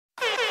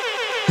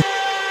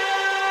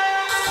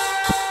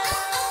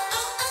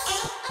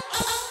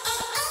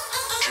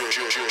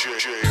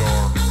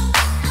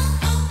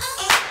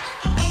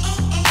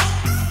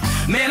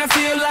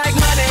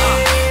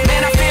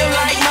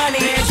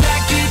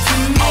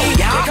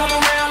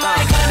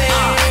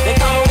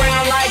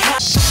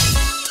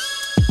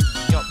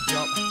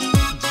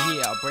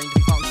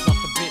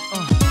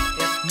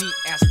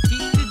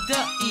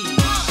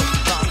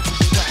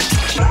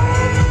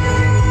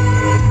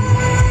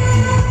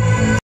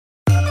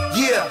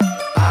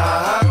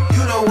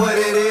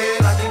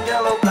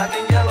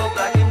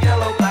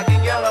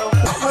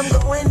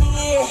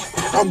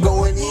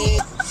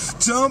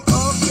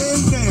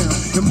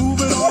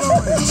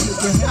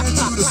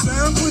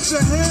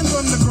your hands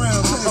on the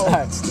ground.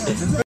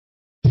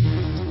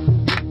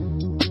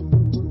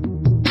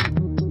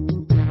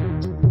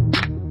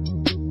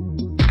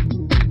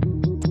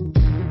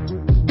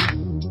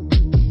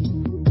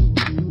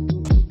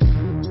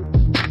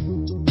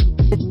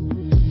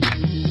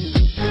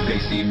 They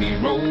see me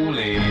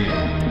rolling,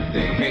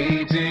 they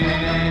hating,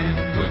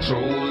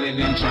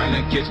 patrolling and trying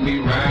to catch me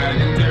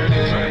riding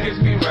dirty, trying to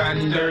catch me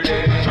riding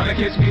dirty, trying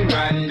to catch me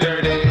riding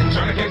dirty,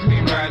 trying to catch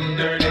me riding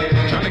dirty,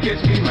 trying to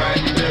catch me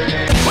riding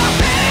dirty. I'm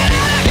feeling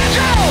out of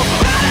control,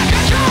 out of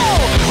control.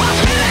 I'm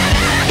feeling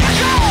out of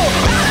control,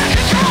 out of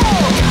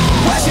control.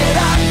 Where should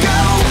I go?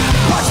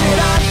 What should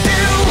I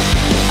do?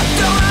 I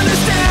don't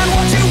understand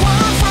what you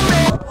want from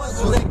me.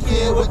 So that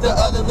kid with the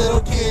other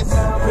little kids,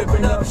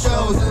 ripping up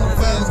shows and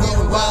fans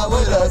going wild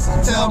with us.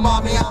 Tell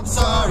mommy I'm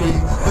sorry,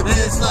 but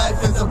this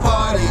life is a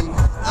party.